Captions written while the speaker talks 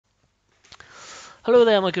Hello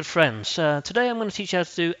there, my good friends. Today I'm going to teach you how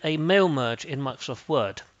to do a mail merge in Microsoft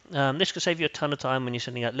Word. This could save you a ton of time when you're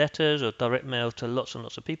sending out letters or direct mail to lots and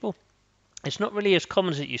lots of people. It's not really as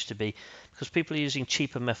common as it used to be because people are using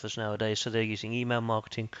cheaper methods nowadays, so they're using email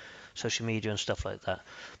marketing, social media and stuff like that.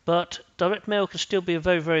 But direct mail can still be a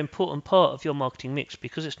very, very important part of your marketing mix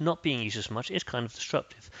because it's not being used as much. It's kind of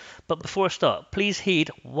disruptive. But before I start, please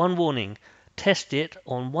heed one warning. Test it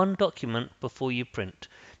on one document before you print.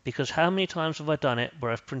 Because how many times have I done it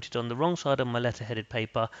where I've printed on the wrong side of my letterheaded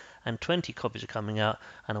paper and 20 copies are coming out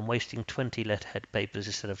and I'm wasting 20 letterhead papers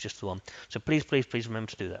instead of just the one. So please, please, please remember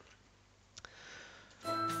to do that.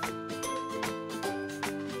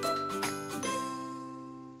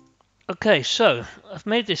 Okay, so I've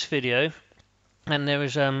made this video and there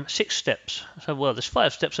is 6 steps. So well, there's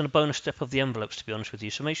 5 steps and a bonus step of the envelopes, to be honest with you,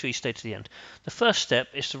 so make sure you stay to the end. The first step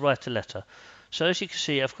is to write a letter. So as you can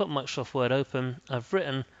see, I've got Microsoft Word open. I've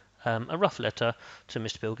written a rough letter to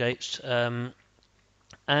Mr. Bill Gates, and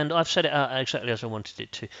I've set it out exactly as I wanted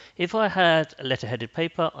it to. If I had a letterheaded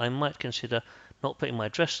paper, I might consider not putting my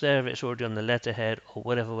address there if it's already on the letterhead or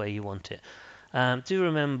whatever way you want it. Do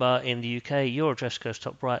remember, in the UK, your address goes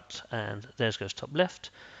top right and theirs goes top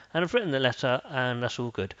left. And I've written the letter and that's all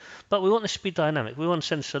good. But we want this to be dynamic. We want to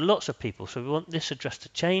send this to lots of people. So we want this address to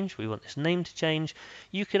change. We want this name to change.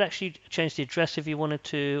 You could actually change the address if you wanted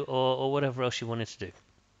to, or whatever else you wanted to do.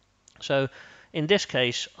 So in this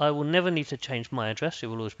case, I will never need to change my address. It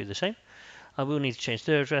will always be the same. I will need to change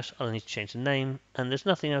their address. I'll need to change the name. And there's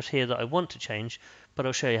nothing else here that I want to change, but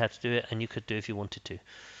I'll show you how to do it, and you could do if you wanted to.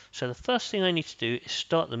 So the first thing I need to do is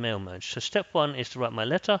start the mail merge. So step 1 is to write my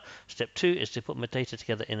letter. Step 2 is to put my data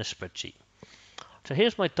together in a spreadsheet. So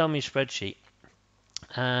here's my dummy spreadsheet,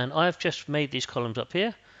 and I've just made these columns up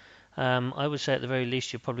here. I would say at the very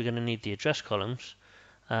least you're probably going to need the address columns.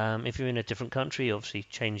 If you're in a different country, obviously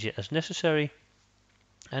change it as necessary.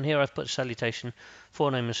 And here I've put salutation,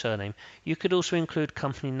 forename and surname. You could also include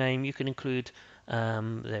company name. You can include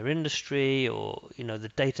their industry, or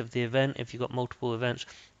the date of the event if you've got multiple events.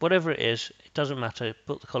 Whatever it is, it doesn't matter.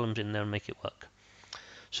 Put the columns in there and make it work.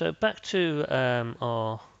 So back to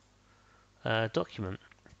our document.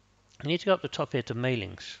 You need to go up the top here to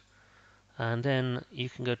mailings, and then you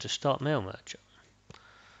can go to Start Mail Merge.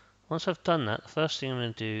 Once I've done that, the first thing I'm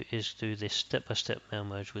going to do is do this step-by-step mail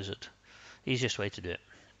merge wizard. Easiest way to do it.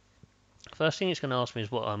 First thing it's going to ask me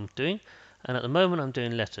is what I'm doing, and at the moment I'm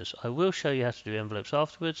doing letters. I will show you how to do envelopes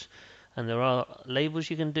afterwards, and there are labels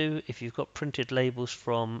you can do. If you've got printed labels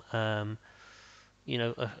from a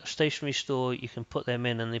stationery store, you can put them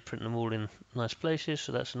in and they print them all in nice places,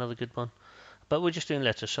 so that's another good one. But we're just doing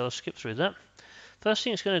letters, so I'll skip through that. First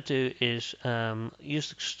thing it's going to do is use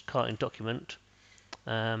the carting document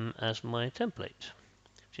as my template,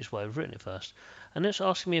 which is why I've written it first. And it's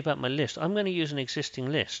asking me about my list. I'm going to use an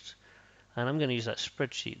existing list, and I'm going to use that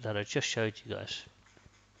spreadsheet that I just showed you guys.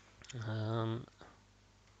 Let's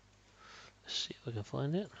see if I can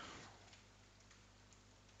find it.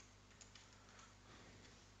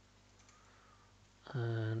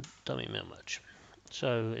 And dummy mail merge.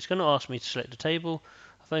 So it's going to ask me to select a table.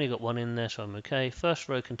 I've only got one in there, so I'm okay. First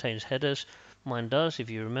row contains headers. Mine does, if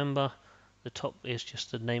you remember. The top is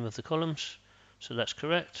just the name of the columns, so that's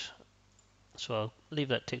correct. So I'll leave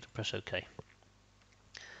that ticked and press OK.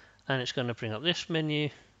 And it's going to bring up this menu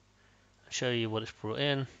and show you what it's brought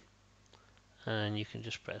in, and you can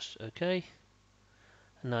just press OK.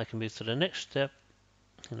 And now I can move to the next step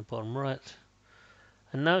in the bottom right,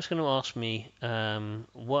 and now it's going to ask me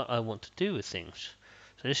what I want to do with things.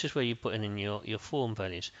 So this is where you put in your form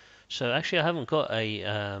values. So actually I haven't got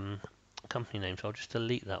a company name, so I'll just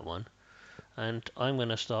delete that one, and I'm going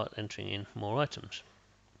to start entering in more items.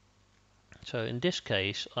 So in this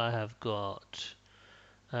case I have got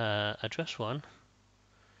address 1,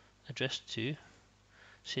 address 2,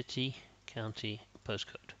 city, county,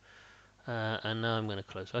 postcode. And now I'm going to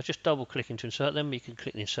close. I'll just double click into insert them, but you can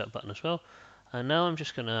click the insert button as well. And now I'm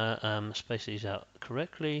just going to space these out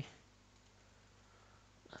correctly.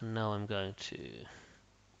 And now I'm going to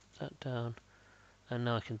put that down. And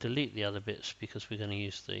now I can delete the other bits because we're going to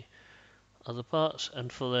use the other parts. And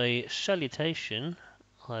for the salutation,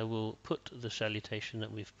 I will put the salutation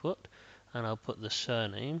that we've put, and I'll put the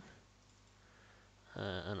surname,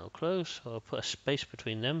 and I'll close. So I'll put a space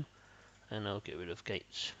between them, and I'll get rid of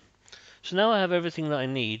Gates. So now I have everything that I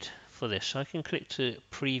need for this. So I can click to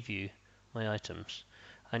preview my items,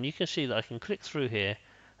 and you can see that I can click through here.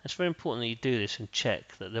 It's very important that you do this and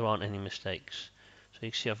check that there aren't any mistakes. So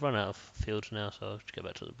you can see I've run out of fields now, so I'll just go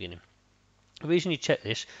back to the beginning. The reason you check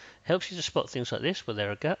this, it helps you to spot things like this where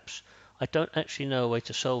there are gaps. I don't actually know a way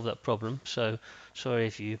to solve that problem, so sorry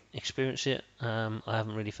if you experience it. I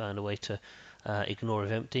haven't really found a way to ignore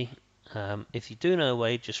if empty. If you do know a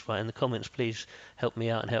way, just write in the comments. Please help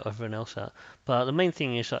me out and help everyone else out. But the main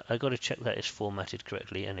thing is I got to check that it's formatted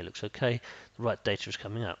correctly and it looks okay. The right data is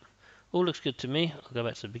coming up. All looks good to me. I'll go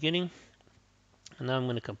back to the beginning, and now I'm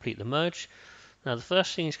going to complete the merge. Now the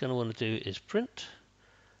first thing it's going to want to do is print.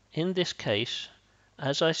 In this case,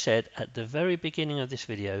 as I said at the very beginning of this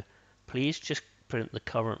video, please just print the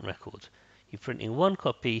current record. You're printing one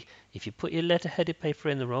copy. If you put your letter-headed paper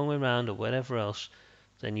in the wrong way around or whatever else,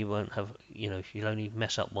 then you won't have, you'll only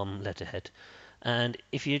mess up one letterhead. And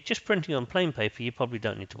if you're just printing on plain paper, you probably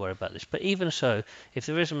don't need to worry about this. But even so, if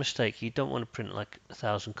there is a mistake, you don't want to print like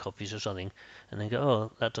 1,000 copies or something and then go,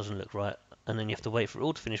 oh, that doesn't look right. And then you have to wait for it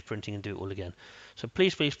all to finish printing and do it all again. So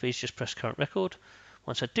please, please, please just press current record.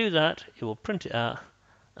 Once I do that, it will print it out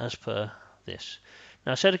as per this.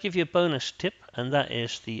 Now I said I'd give you a bonus tip, and that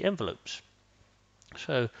is the envelopes.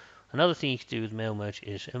 So another thing you can do with MailMerge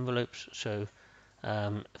is envelopes. So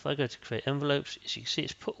if I go to create envelopes, as you can see,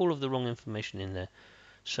 it's put all of the wrong information in there.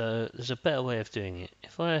 So there's a better way of doing it.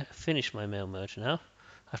 If I finish my MailMerge now,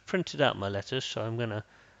 I've printed out my letters, so I'm going to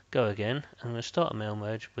go again. I'm going to start a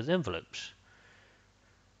MailMerge with envelopes.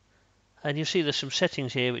 And you'll see there's some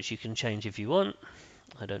settings here which you can change if you want.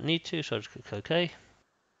 I don't need to, so I'll just click OK.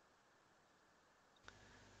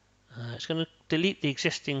 It's going to delete the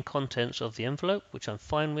existing contents of the envelope, which I'm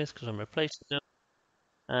fine with because I'm replacing them.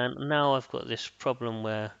 And now I've got this problem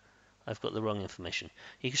where I've got the wrong information.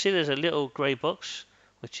 You can see there's a little grey box,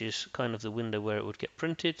 which is kind of the window where it would get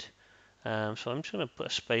printed. So I'm just going to put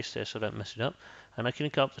a space there so I don't mess it up. And I can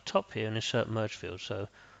go up the top here and insert merge field. So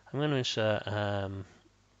I'm going to insert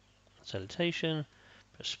salutation,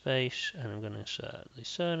 press space, and I'm going to insert the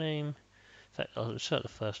surname. In fact, I'll insert the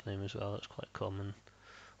first name as well. That's quite common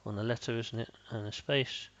on a letter, isn't it? And a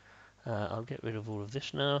space. I'll get rid of all of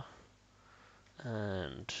this now.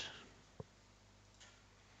 And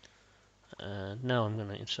now I'm going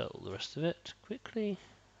to insert all the rest of it quickly.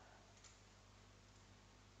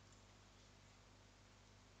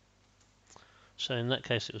 So in that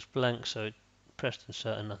case it was blank, so it pressed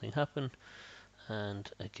insert and nothing happened. And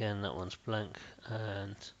again that one's blank,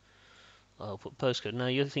 and I'll put postcode. Now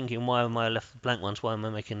you're thinking, why am I left the blank ones? Why am I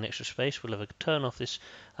making an extra space? Well, if I turn off this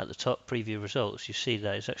at the top, preview results, you see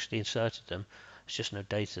that it's actually inserted them. It's just no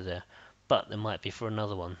data there. But there might be for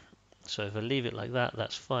another one. So if I leave it like that,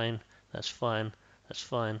 that's fine, that's fine, that's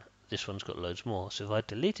fine. This one's got loads more. So if I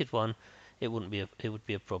deleted one, it would be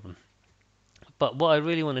a problem. But what I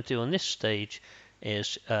really want to do on this stage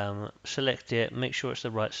is select it, make sure it's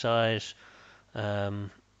the right size, and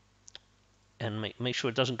make sure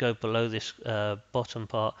it doesn't go below this bottom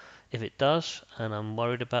part. If it does, and I'm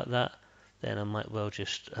worried about that, then I might well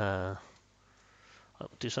just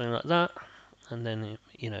do something like that, and then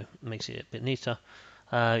it makes it a bit neater.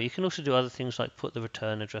 You can also do other things like put the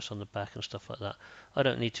return address on the back and stuff like that. I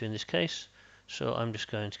don't need to in this case, so I'm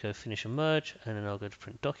just going to go finish and merge, and then I'll go to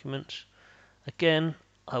print documents. Again,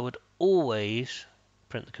 I would always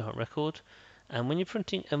print the current record, and when you're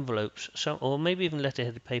printing envelopes, or maybe even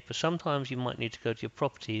letterheaded paper, sometimes you might need to go to your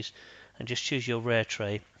properties and just choose your rare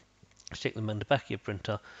tray, stick them in the back of your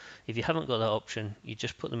printer. If you haven't got that option, you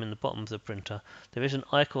just put them in the bottom of the printer. There is an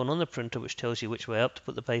icon on the printer which tells you which way up to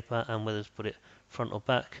put the paper and whether to put it front or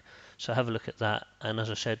back, so have a look at that, and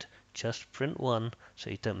as I said, just print one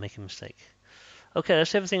so you don't make a mistake. Okay,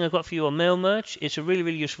 that's everything I've got for you on MailMerge. It's a really,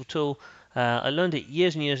 really useful tool. I learned it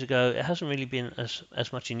years and years ago. It hasn't really been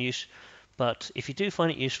as much in use, but if you do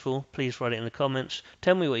find it useful, please write it in the comments.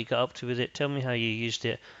 Tell me what you got up to with it. Tell me how you used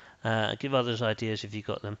it. Give others ideas if you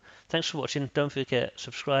got them. Thanks for watching. Don't forget,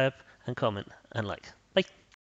 subscribe and comment and like.